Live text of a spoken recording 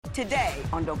Court today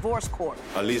on Divorce Court.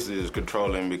 Alicia is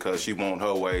controlling because she wants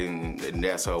her way, and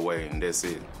that's her way, and that's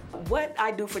it. What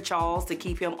I do for Charles to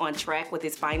keep him on track with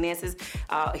his finances,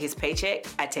 his paycheck,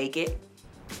 I take it.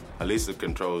 Alicia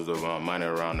controls the money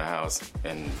around the house,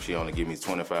 and she only give me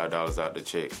 $25 out the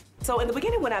check. So in the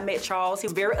beginning when I met Charles, he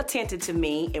was very attentive to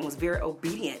me and was very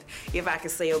obedient, if I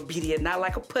could say obedient, not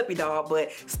like a puppy dog,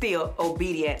 but still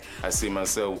obedient. I see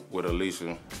myself with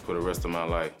Alicia for the rest of my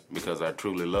life because I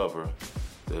truly love her.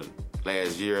 The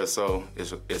last year or so,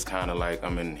 it's kind of like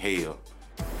I'm in hell.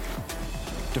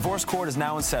 Divorce Court is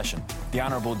now in session. The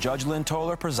Honorable Judge Lynn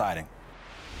Toller presiding.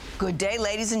 Good day,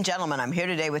 ladies and gentlemen. I'm here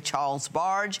today with Charles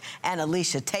Barge and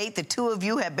Alicia Tate. The two of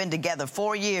you have been together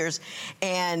 4 years,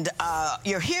 and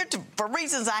you're here for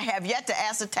reasons I have yet to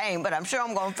ascertain, but I'm sure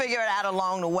I'm going to figure it out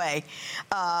along the way.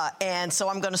 And so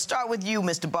I'm going to start with you,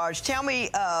 Mr. Barge. Tell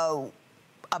me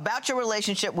about your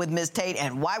relationship with Ms. Tate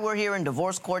and why we're here in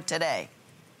Divorce Court today.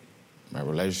 My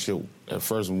relationship at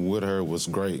first with her was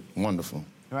great, wonderful.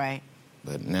 Right.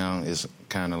 But now it's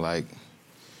kind of like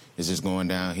it's just going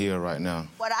downhill right now.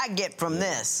 What I get from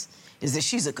this is that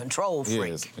she's a control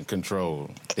freak. Yes, control,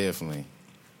 definitely.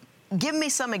 Give me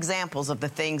some examples of the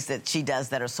things that she does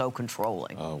that are so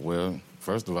controlling. Well,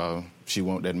 first of all, she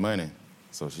wants that money,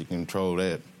 so she can control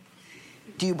that.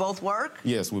 Do you both work?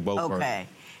 Yes, we both work. Okay.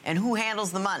 And who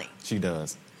handles the money? She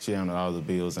does. She handles all the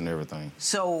bills and everything.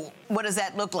 So what does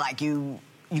that look like? You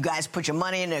guys put your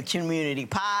money in a community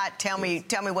pot? Tell me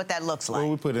what that looks like. Well,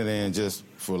 we put it in just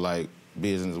for, like,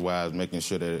 business-wise, making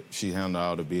sure that she handles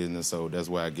all the business, so that's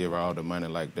why I give her all the money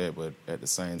like that. But at the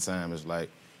same time, it's like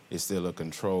it's still a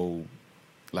control,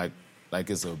 like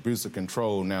it's an abuse of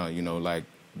control now, you know, like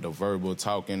the verbal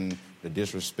talking, the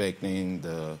disrespecting,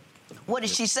 the... What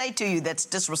does she say to you that's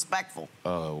disrespectful?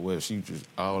 Well, she just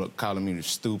all calling me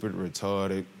stupid,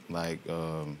 retarded, like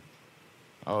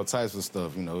all types of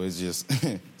stuff, you know. It's just,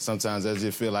 sometimes I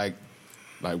just feel like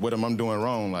what am I doing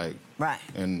wrong, like... Right.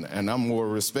 And I'm more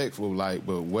respectful, like,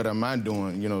 but what am I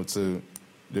doing, you know, to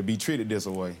be treated this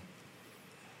way?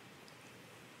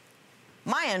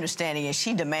 My understanding is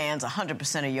she demands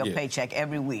 100% of your paycheck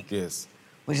every week. Yes.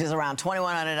 Which is around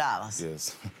 $2,100.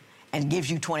 Yes. And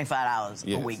gives you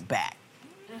 $25 a week back.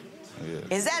 Yes.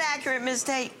 Is that accurate, Ms.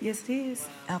 Tate? Yes, it is.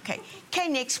 Okay.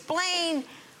 Can you explain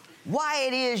why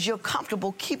it is you're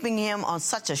comfortable keeping him on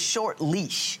such a short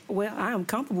leash? Well, I am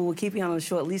comfortable with keeping him on a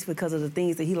short leash because of the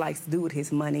things that he likes to do with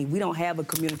his money. We don't have a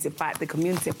community pot. The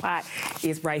community pot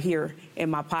is right here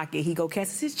in my pocket. He go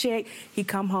catches his check, he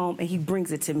come home, and he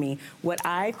brings it to me. What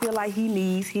I feel like he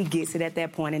needs, he gets it at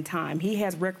that point in time. He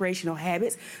has recreational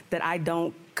habits that I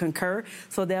don't concur,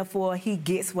 so therefore he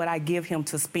gets what I give him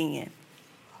to spend.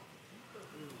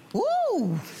 Woo!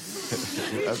 Woo!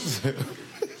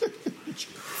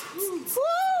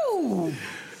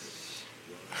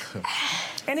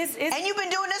 And you've been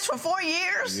doing this for 4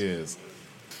 years? Yes.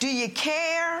 Do you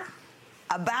care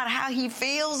about how he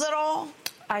feels at all?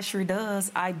 I sure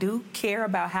does. I do care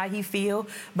about how he feels,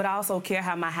 but I also care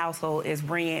how my household is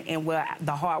ran and where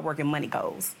the hard work and money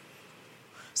goes.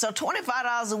 So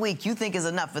 $25 a week you think is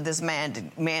enough for this man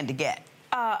to get?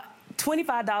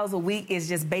 $25 a week is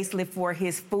just basically for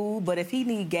his food, but if he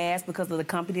need gas because of the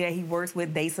company that he works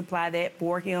with, they supply that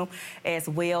for him as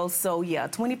well. So yeah,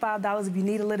 $25. If you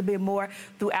need a little bit more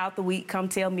throughout the week, come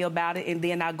tell me about it, and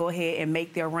then I'll go ahead and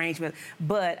make the arrangement.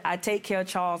 But I take care of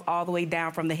Charles all the way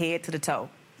down from the head to the toe.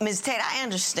 Ms. Tate, I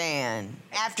understand.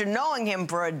 After knowing him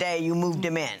for a day, you moved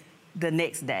him in. The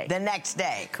next day. The next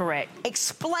day. Correct.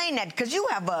 Explain that, because you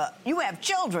have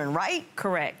children, right?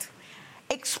 Correct.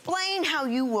 Explain how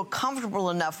you were comfortable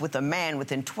enough with a man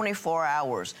within 24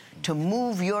 hours to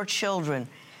move your children,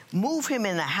 move him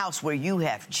in the house where you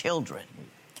have children.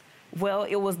 Well,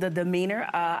 it was the demeanor.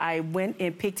 I went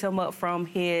and picked him up from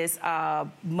his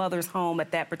mother's home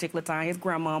at that particular time, his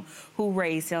grandmom, who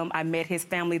raised him. I met his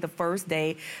family the first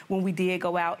day when we did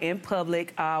go out in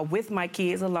public with my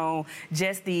kids alone.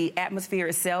 Just the atmosphere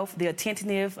itself, the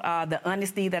attentiveness, the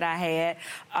honesty that I had,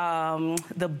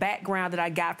 the background that I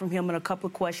got from him, and a couple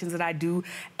of questions that I do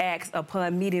ask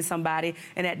upon meeting somebody.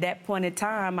 And at that point in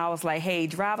time, I was like, hey,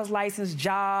 driver's license,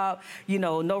 job, you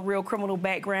know, no real criminal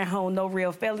background, no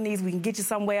real felonies. We can get you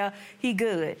somewhere. He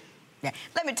good. Yeah.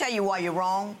 Let me tell you why you're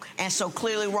wrong, and so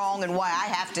clearly wrong, and why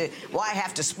I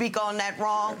have to speak on that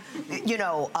wrong. You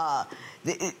know,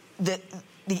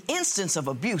 the instance of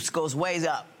abuse goes way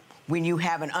up when you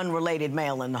have an unrelated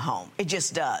male in the home. It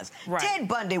just does. Right. Ted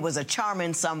Bundy was a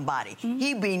charming somebody. Mm-hmm.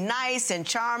 He'd be nice and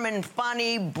charming,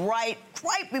 funny, bright,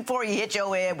 right before he hit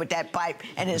your head with that pipe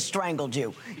and it strangled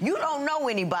you. You don't know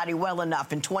anybody well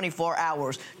enough in 24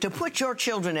 hours to put your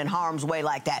children in harm's way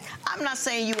like that. I'm not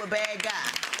saying you a bad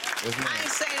guy. Yes, ma'am. I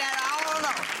ain't say that. I don't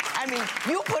know. I mean,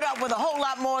 you put up with a whole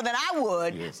lot more than I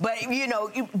would, yes. but you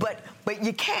know, but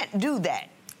you can't do that.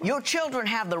 Your children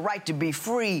have the right to be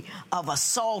free of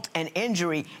assault and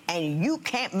injury, and you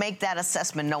can't make that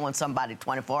assessment knowing somebody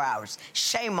 24 hours.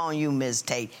 Shame on you, Ms.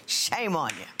 Tate. Shame on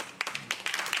you.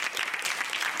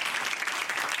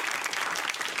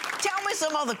 Tell me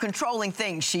some other controlling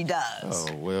things she does.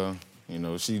 Oh, well, you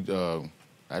know,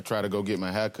 I try to go get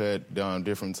my hair cut done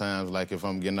different times, like if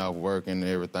I'm getting off work and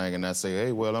everything, and I say,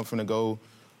 hey, well, I'm finna go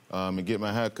and get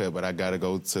my hair cut, but I gotta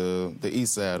go to the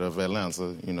east side of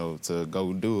Atlanta, you know, to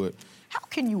go do it. How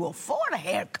can you afford a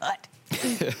haircut?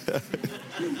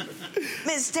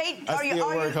 Ms. Tate, are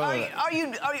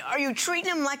you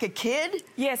treating him like a kid?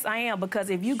 Yes, I am, because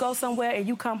if you go somewhere and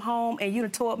you come home and you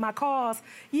done tore up my cars,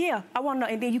 yeah, I want to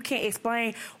know. And then you can't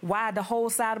explain why the whole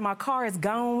side of my car is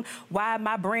gone, why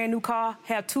my brand new car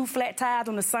have 2 flat tires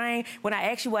on the same. When I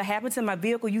ask you what happened to my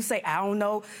vehicle, you say, I don't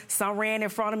know, some ran in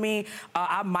front of me,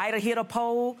 I might have hit a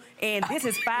pole, and this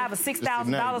is $5,000 or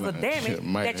 $6,000 of damage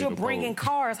that you're bringing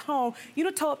cars home. You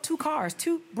done tore up 2 cars,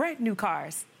 2 brand new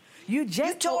cars. You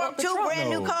tore up 2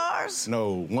 brand new cars?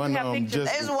 No, one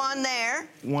just... There's one there.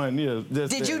 One, yeah.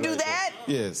 Did you do that?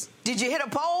 Yes. Did you hit a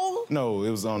pole? No, it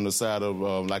was on the side of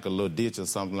like a little ditch or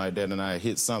something like that, and I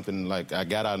hit something, like I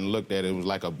got out and looked at it, it was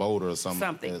like a boulder or something.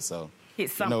 Like that, so.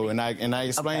 Hit something. No, and I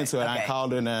explained to her, and I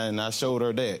called her and I showed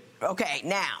her that. Okay,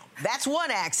 now, that's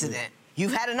one accident.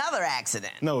 You've had another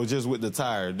accident. No, just with the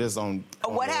tire. This on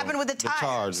what happened with the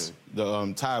tires? The Charger.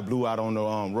 The tire blew out on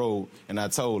the road, and I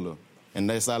told her. And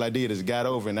that's all I did is got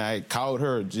over, and I called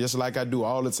her just like I do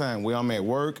all the time. When I'm at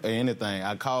work or anything,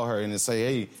 I call her and say,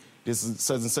 hey, this is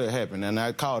such and such happened. And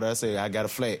I called her, I said, I got a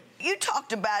flat. You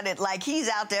talked about it like he's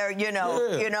out there, you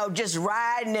know, just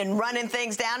riding and running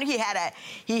things down. He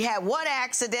had one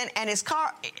accident, and his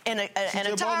car and a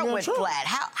tire went flat.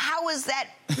 How is that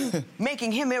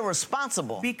making him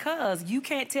irresponsible? Because you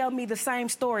can't tell me the same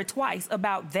story twice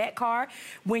about that car.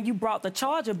 When you brought the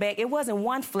Charger back, it wasn't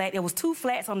one flat, it was 2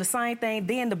 flats on the same thing.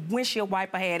 Then the windshield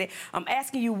wiper had it. I'm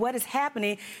asking you what is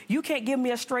happening. You can't give me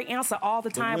a straight answer all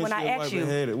the time when I ask you.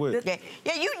 Yeah,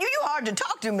 you hard to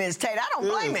talk to, Ms. Tate. I don't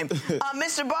blame him.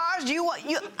 Mr. Barge,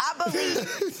 I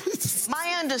believe,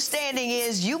 my understanding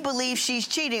is you believe she's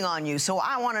cheating on you, so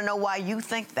I want to know why you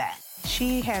think that.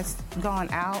 She has gone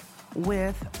out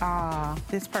with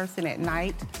this person at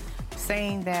night,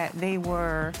 saying that they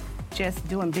were just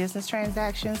doing business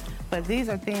transactions, but these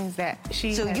are things that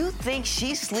she So you think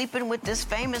she's sleeping with this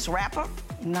famous rapper?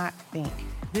 Not think.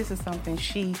 This is something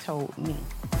she told me.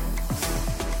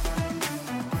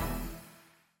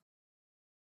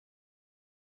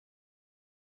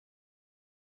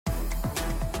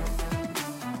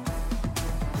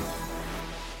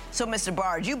 So, Mr.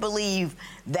 Barge, you believe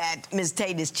that Ms.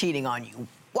 Tate is cheating on you.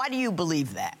 Why do you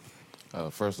believe that?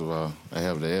 First of all, I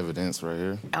have the evidence right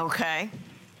here. Okay.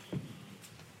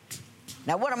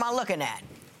 Now, what am I looking at?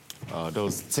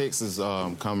 Those texts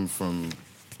come from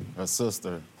her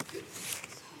sister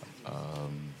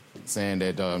saying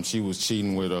that she was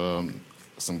cheating with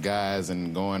some guys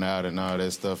and going out and all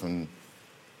that stuff. And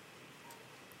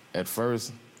at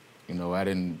first, you know, I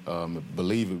didn't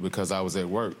believe it because I was at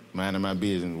work, minding my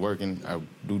business, working. I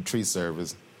do tree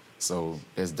service. So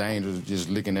it's dangerous just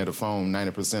looking at the phone 90%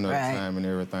 of the time and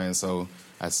everything. So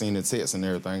I seen the text and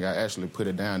everything. I actually put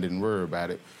it down, didn't worry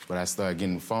about it. But I started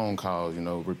getting phone calls, you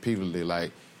know, repeatedly,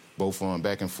 like both of them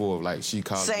back and forth. Like she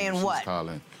calling. Saying she's what?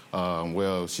 Calling.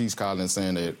 Well, she's calling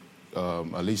saying that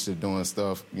Alicia doing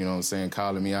stuff, you know what I'm saying,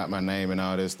 calling me out my name and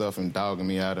all that stuff and dogging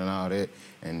me out and all that.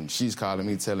 And she's calling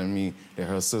me, telling me that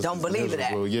her sister... Don't believe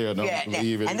that. Yeah, don't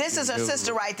believe it. And this is her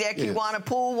sister right there, Kiwana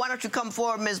Poole. Why don't you come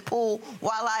forward, Ms. Poole,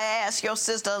 while I ask your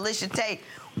sister, Alicia Tate,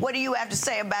 what do you have to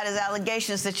say about his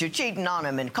allegations that you're cheating on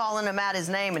him and calling him out his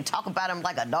name and talk about him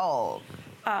like a dog?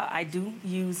 I do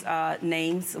use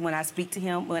names when I speak to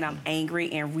him when I'm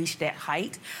angry and reach that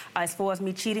height. As far as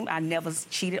me cheating, I never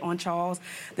cheated on Charles.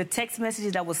 The text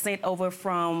messages that was sent over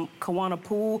from Kiwana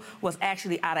Poole was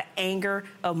actually out of anger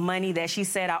of money that she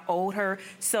said I owed her.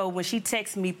 So when she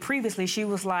texted me previously, she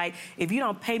was like, if you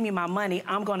don't pay me my money,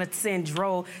 I'm going to send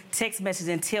Dro text messages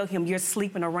and tell him you're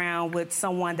sleeping around with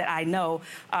someone that I know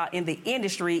in the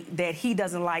industry that he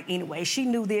doesn't like anyway. She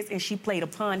knew this and she played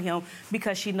upon him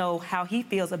because she know how he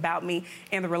feels about me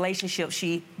and the relationship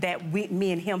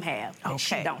me and him have that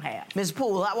she don't have. Ms.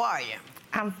 Poole, how are you?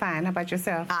 I'm fine. How about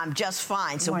yourself? I'm just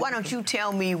fine. So Wonderful. Why don't you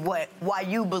tell me why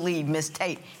you believe Ms.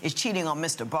 Tate is cheating on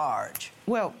Mr. Barge?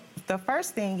 Well, the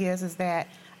first thing is that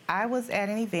I was at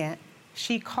an event.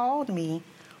 She called me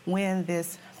when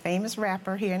this famous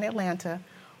rapper here in Atlanta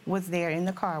was there in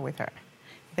the car with her.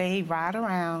 They ride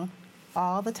around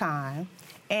all the time.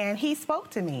 And he spoke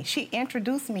to me. She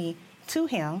introduced me to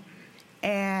him,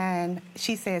 and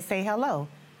she said, say hello.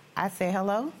 I said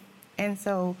hello. And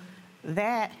so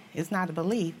that is not a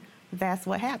belief. That's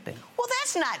what happened. Well,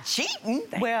 that's not cheating.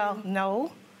 Well,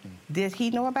 no. Did he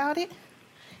know about it?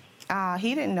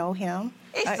 He didn't know him.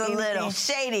 It's a little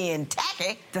shady and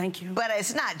tacky. Thank you. But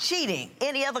it's not cheating.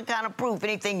 Any other kind of proof,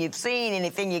 anything you've seen,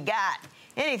 anything you got,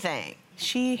 anything.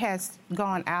 She has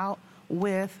gone out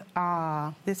with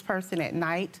this person at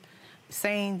night,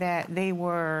 saying that they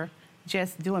were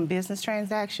just doing business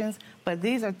transactions, but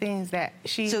these are things that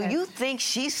she So you think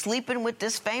she's sleeping with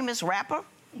this famous rapper?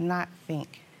 not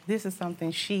think. This is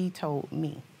something she told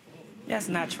me. That's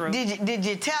not true. Did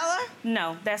you tell her?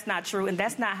 No, that's not true, and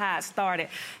that's not how it started.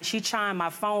 She chimed my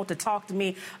phone to talk to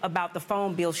me about the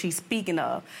phone bill she's speaking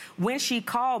of. When she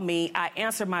called me, I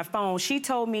answered my phone. She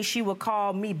told me she would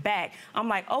call me back. I'm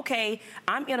like, okay,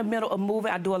 I'm in the middle of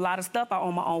moving. I do a lot of stuff. I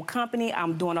own my own company.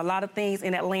 I'm doing a lot of things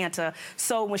in Atlanta.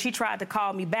 So when she tried to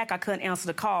call me back, I couldn't answer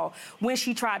the call. When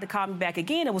she tried to call me back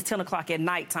again, it was 10 o'clock at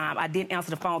nighttime. I didn't answer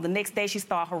the phone. The next day, she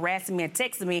started harassing me and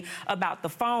texting me about the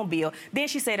phone bill. Then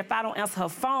she said if I don't answer her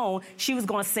phone, she was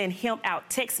going to send him out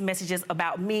text messages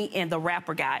about me and the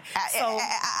rapper guy.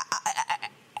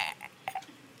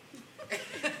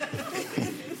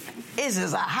 This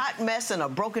is a hot mess and a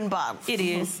broken bottle. It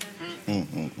is.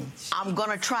 I'm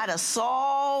going to try to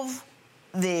solve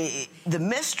the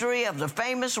mystery of the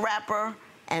famous rapper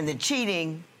and the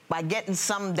cheating by getting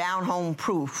some down-home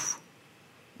proof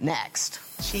next.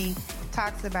 She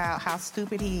talks about how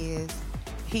stupid he is.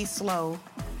 He's slow.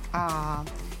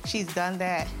 She's done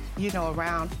that,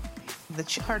 around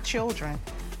her children,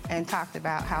 and talked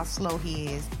about how slow he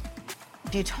is.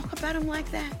 Do you talk about him like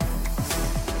that?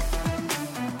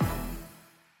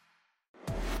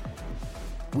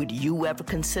 Would you ever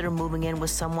consider moving in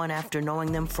with someone after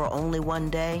knowing them for only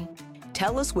one day?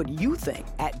 Tell us what you think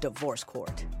at Divorce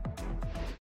Court.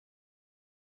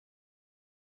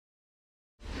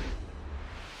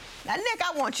 Now, Nick,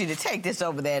 I want you to take this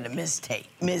over there to Ms. Tate.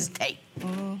 Ms. Tate.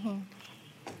 Mm-hmm.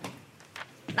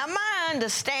 Now, my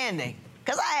understanding,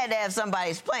 because I had to have somebody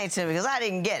explain to me because I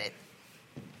didn't get it,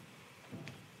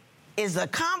 is the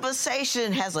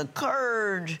conversation has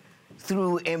occurred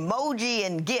through emoji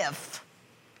and GIF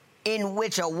in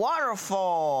which a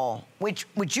waterfall, which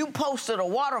you posted a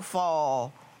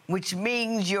waterfall, which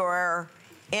means you're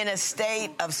in a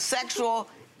state of sexual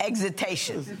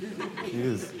excitation.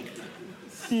 Yes.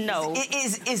 No.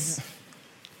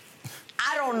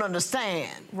 I don't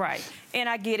understand. Right. And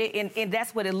I get it, and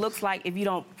that's what it looks like if you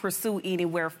don't pursue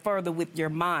anywhere further with your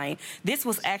mind. This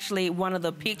was actually one of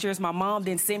the pictures my mom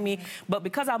didn't send me, but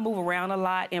because I move around a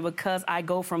lot and because I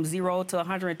go from 0 to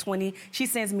 120, she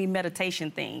sends me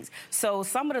meditation things. So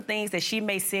some of the things that she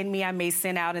may send me, I may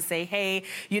send out and say, hey,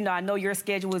 I know your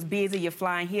schedule is busy, you're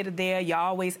flying here to there, you're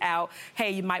always out.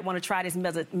 Hey, you might want to try this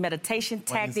meditation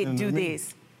tactic, do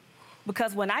this.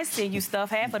 Because when I send you stuff,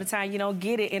 half of the time you don't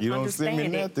get it and understand it. You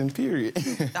don't send me nothing,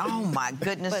 period. Oh, my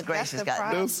goodness gracious,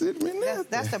 God. Don't send me nothing.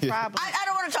 That's the problem. I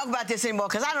don't want to talk about this anymore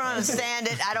because I don't understand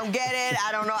it. I don't get it.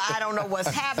 I don't know what's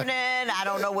happening. I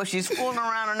don't know if she's fooling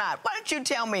around or not. Why don't you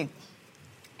tell me,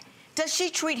 does she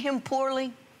treat him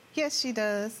poorly? Yes, she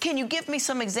does. Can you give me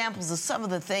some examples of some of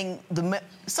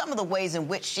the ways in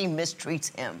which she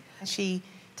mistreats him? She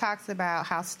talks about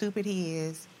how stupid he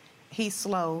is. He's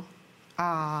slow.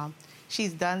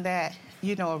 She's done that,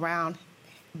 around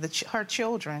her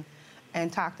children,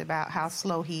 and talked about how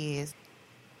slow he is.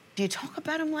 Do you talk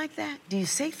about him like that? Do you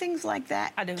say things like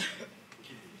that? I do.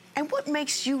 And what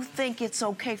makes you think it's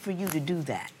okay for you to do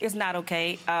that? It's not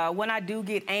okay. When I do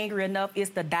get angry enough, it's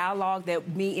the dialogue that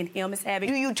me and him is having.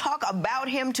 Do you talk about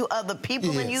him to other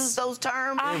people and use those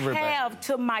terms? I have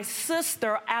to my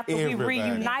sister after we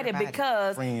reunited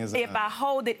because if I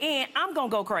hold it in, I'm going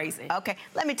to go crazy. Okay,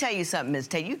 let me tell you something, Ms.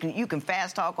 Tate. You can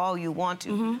fast talk all you want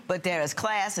to, but there is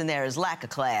class and there is lack of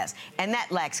class. And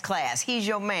that lacks class. He's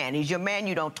your man. He's your man.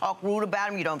 You don't talk rude about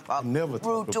him. You don't talk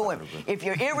rude to him. If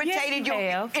you're irritated,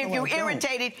 Yes, if you're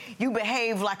irritated, you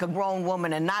behave like a grown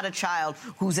woman and not a child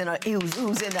who's in a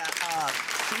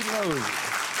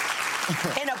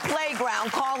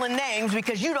playground calling names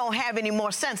because you don't have any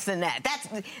more sense than that.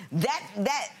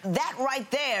 That right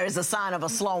there is a sign of a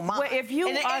slow mind. Well, if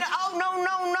you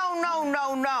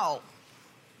no.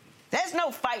 There's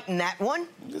no fighting that one.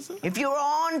 If you're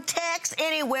on text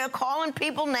anywhere calling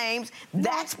people names,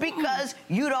 that's because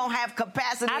you don't have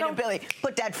capacity and ability.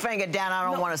 Put that finger down. I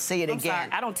don't want to see it again.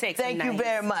 Sorry, I don't text Thank you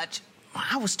very much.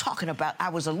 I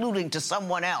was alluding to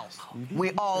someone else.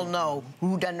 We all know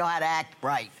who doesn't know how to act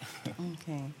right.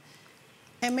 Okay.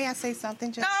 And may I say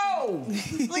something, Justin? No!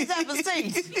 Please have a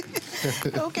seat.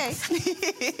 Okay.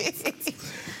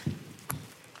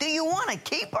 Do you want to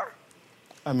keep her?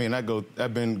 I mean,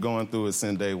 I've been going through it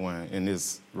since day one, and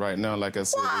it's right now, like I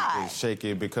said, Why? it's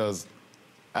shaky because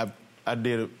I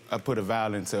put a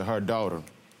vow into her daughter,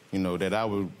 you know, that I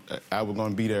was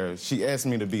gonna be there. She asked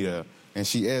me to be there, and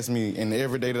she asked me, and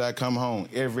every day that I come home,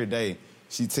 every day,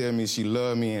 she tell me she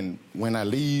love me, and when I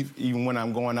leave, even when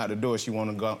I'm going out the door, she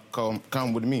want to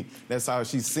come with me. That's how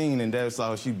she's seen, and that's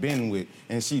how she been with,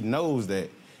 and she knows that.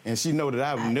 And she know that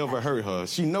I would never hurt her.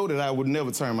 She know that I would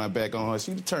never turn my back on her.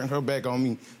 She turned her back on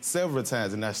me several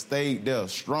times, and I stayed there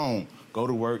strong, go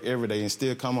to work every day, and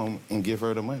still come home and give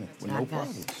her the money with no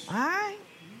problem. All right.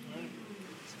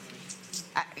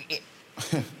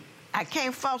 I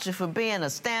can't fault you for being a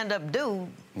stand-up dude.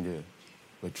 Yeah.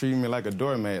 But treating me like a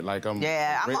doormat, like I'm...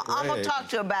 Yeah, I'm going to talk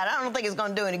to her about it. I don't think it's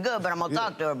going to do any good, but I'm going to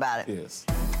talk to her about it. Yes.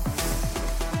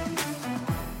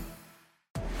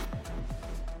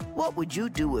 What would you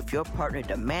do if your partner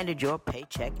demanded your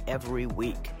paycheck every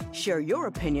week? Share your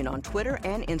opinion on Twitter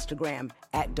and Instagram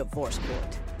at Divorce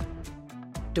Court.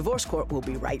 Divorce Court will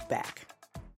be right back.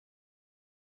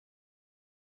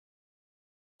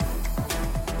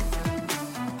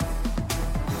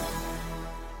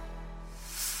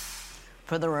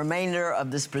 For the remainder of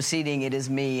this proceeding, it is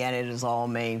me and it is all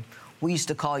me. We used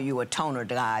to call you a toner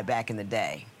guy back in the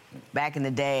day. Back in the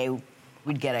day,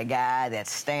 we'd get a guy that's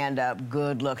stand-up,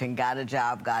 good-looking, got a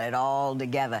job, got it all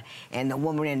together, and the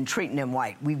woman isn't treating him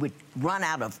right. We would run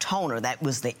out of toner. That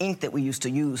was the ink that we used to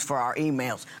use for our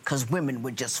emails, because women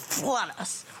would just flood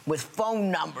us with phone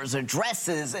numbers,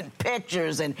 addresses, and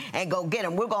pictures, and go get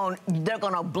them. They're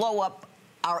going to blow up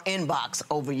our inbox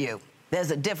over you. There's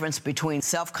a difference between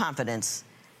self-confidence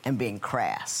and being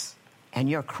crass, and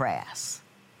you're crass.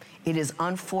 It is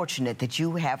unfortunate that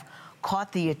you have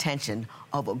caught the attention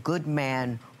of a good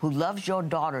man who loves your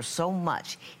daughter so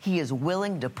much, he is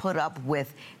willing to put up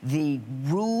with the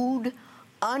rude,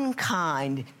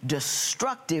 unkind,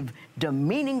 destructive,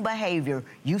 demeaning behavior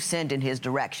you send in his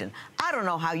direction. I don't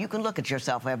know how you can look at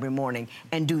yourself every morning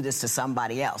and do this to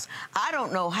somebody else. I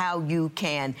don't know how you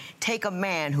can take a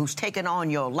man who's taken on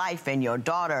your life and your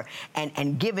daughter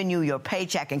and given you your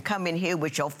paycheck and come in here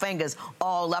with your fingers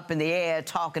all up in the air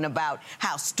talking about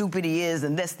how stupid he is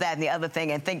and this, that, and the other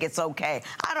thing and think it's okay.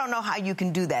 I don't know how you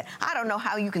can do that. I don't know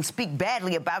how you can speak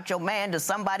badly about your man to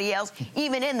somebody else,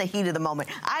 even in the heat of the moment.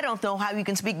 I don't know how you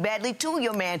can speak badly to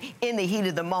your man in the heat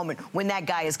of the moment when that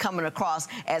guy is coming across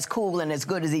as cool and as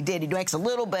good as he did. He makes a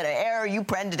little bit of error. You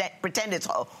pretend it's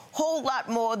a whole lot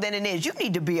more than it is. You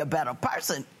need to be a better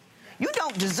person. You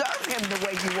don't deserve him the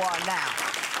way you are now.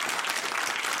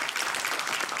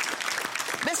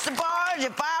 Mr. Barge,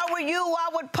 if I were you, I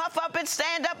would puff up and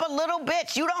stand up a little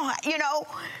bit. You don't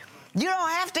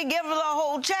have to give her the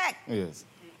whole check. Yes.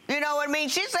 You know what I mean?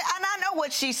 She said, and I know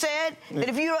what she said. That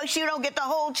if she don't get the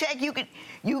whole check, you can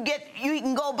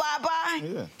go bye-bye.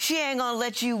 Yeah. She ain't gonna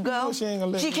let you go. No, she ain't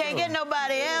gonna let you can't go. get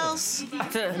nobody else.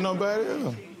 Ain't nobody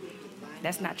else.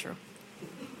 That's not true.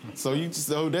 So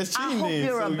that's cheating. I hope then.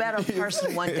 you're So a better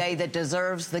person one day that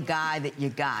deserves the guy that you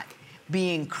got.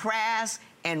 Being crass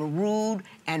and rude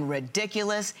and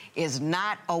ridiculous is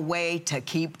not a way to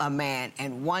keep a man,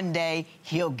 and one day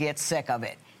he'll get sick of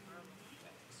it.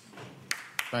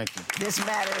 Thank you. This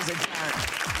matter is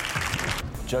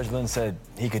adjourned. Judge Lynn said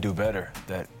he could do better,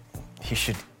 that he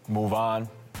should move on,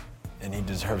 and he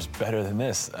deserves better than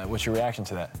this. What's your reaction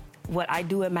to that? What I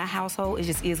do in my household, it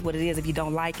just is what it is. If you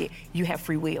don't like it, you have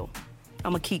free will.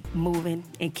 I'm gonna keep moving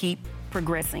and keep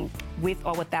progressing with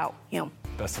or without him.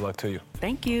 Best of luck to you.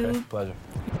 Thank you. Okay, pleasure.